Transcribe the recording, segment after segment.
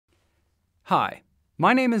Hi,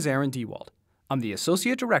 my name is Aaron Dewald. I'm the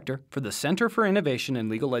Associate Director for the Center for Innovation in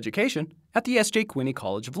Legal Education at the S.J. Quinney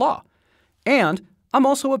College of Law. And I'm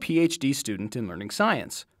also a PhD student in learning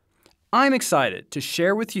science. I'm excited to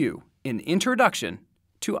share with you an introduction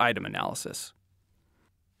to item analysis.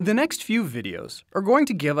 The next few videos are going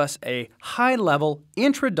to give us a high-level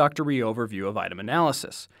introductory overview of item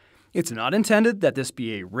analysis. It's not intended that this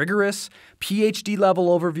be a rigorous,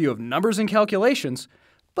 PhD-level overview of numbers and calculations,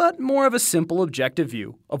 but more of a simple objective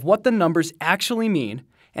view of what the numbers actually mean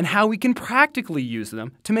and how we can practically use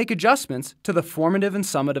them to make adjustments to the formative and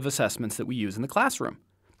summative assessments that we use in the classroom.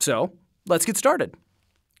 So, let's get started.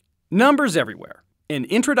 Numbers everywhere. An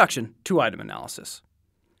introduction to item analysis.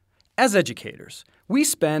 As educators, we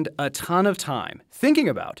spend a ton of time thinking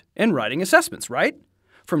about and writing assessments, right?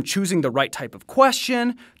 From choosing the right type of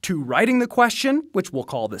question, to writing the question, which we'll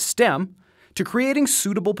call the STEM, to creating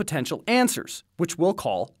suitable potential answers, which we'll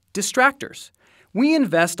call distractors. We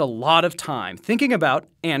invest a lot of time thinking about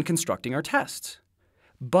and constructing our tests.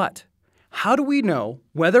 But how do we know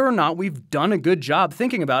whether or not we've done a good job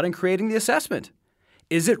thinking about and creating the assessment?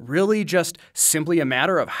 Is it really just simply a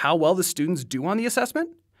matter of how well the students do on the assessment?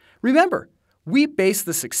 Remember, we base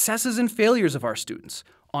the successes and failures of our students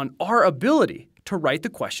on our ability to write the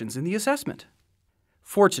questions in the assessment.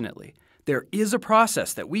 Fortunately, there is a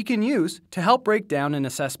process that we can use to help break down an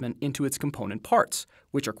assessment into its component parts,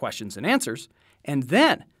 which are questions and answers, and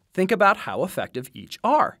then think about how effective each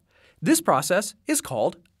are. This process is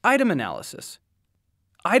called item analysis.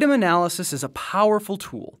 Item analysis is a powerful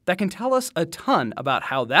tool that can tell us a ton about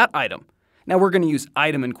how that item, now we're going to use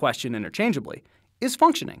item and question interchangeably, is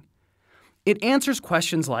functioning. It answers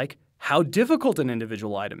questions like how difficult an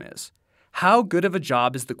individual item is, how good of a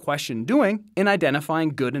job is the question doing in identifying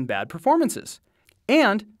good and bad performances,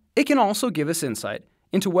 and it can also give us insight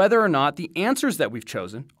into whether or not the answers that we've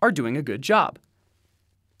chosen are doing a good job.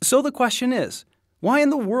 So the question is, why in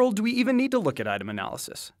the world do we even need to look at item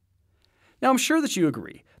analysis? Now, I'm sure that you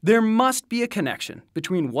agree, there must be a connection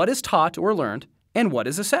between what is taught or learned and what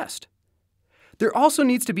is assessed. There also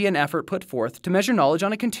needs to be an effort put forth to measure knowledge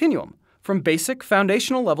on a continuum, from basic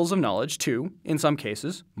foundational levels of knowledge to, in some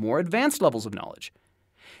cases, more advanced levels of knowledge.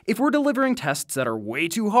 If we're delivering tests that are way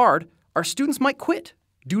too hard, our students might quit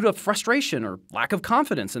due to frustration or lack of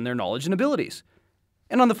confidence in their knowledge and abilities.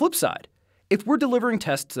 And on the flip side, if we're delivering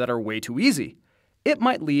tests that are way too easy, it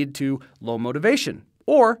might lead to low motivation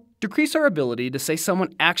or decrease our ability to say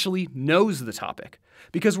someone actually knows the topic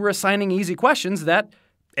because we're assigning easy questions that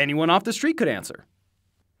anyone off the street could answer.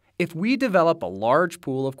 If we develop a large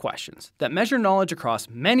pool of questions that measure knowledge across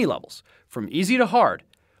many levels, from easy to hard,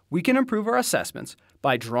 we can improve our assessments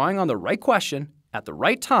by drawing on the right question at the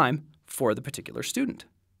right time for the particular student.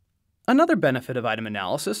 Another benefit of item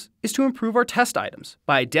analysis is to improve our test items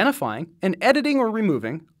by identifying and editing or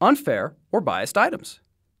removing unfair or biased items.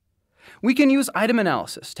 We can use item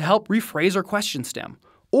analysis to help rephrase our question stem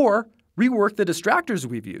or rework the distractors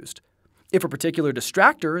we've used. If a particular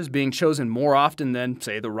distractor is being chosen more often than,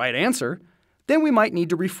 say, the right answer, then we might need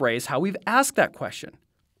to rephrase how we've asked that question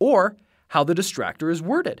or how the distractor is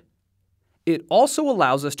worded. It also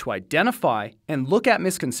allows us to identify and look at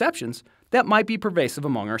misconceptions that might be pervasive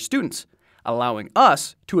among our students, allowing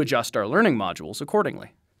us to adjust our learning modules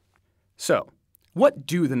accordingly. So, what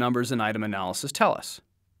do the numbers in item analysis tell us?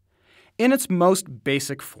 In its most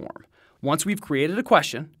basic form, once we've created a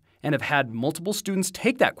question and have had multiple students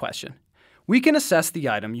take that question, we can assess the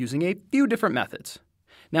item using a few different methods.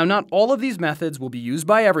 Now, not all of these methods will be used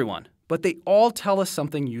by everyone, but they all tell us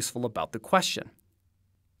something useful about the question.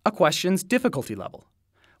 A question's difficulty level.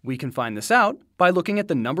 We can find this out by looking at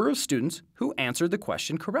the number of students who answered the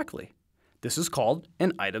question correctly. This is called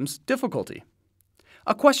an item's difficulty.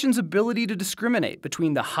 A question's ability to discriminate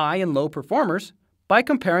between the high and low performers by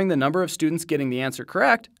comparing the number of students getting the answer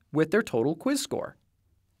correct with their total quiz score.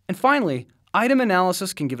 And finally, item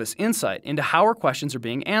analysis can give us insight into how our questions are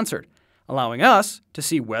being answered, allowing us to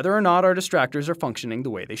see whether or not our distractors are functioning the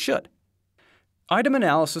way they should. Item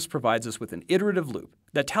analysis provides us with an iterative loop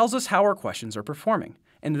that tells us how our questions are performing,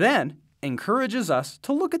 and then encourages us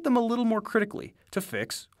to look at them a little more critically to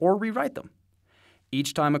fix or rewrite them.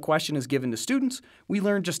 Each time a question is given to students, we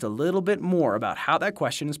learn just a little bit more about how that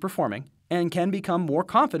question is performing and can become more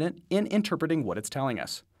confident in interpreting what it's telling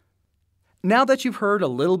us. Now that you've heard a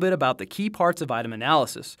little bit about the key parts of item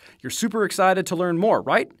analysis, you're super excited to learn more,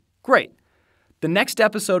 right? Great. The next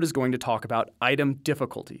episode is going to talk about item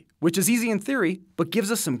difficulty, which is easy in theory, but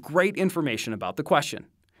gives us some great information about the question.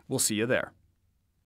 We'll see you there.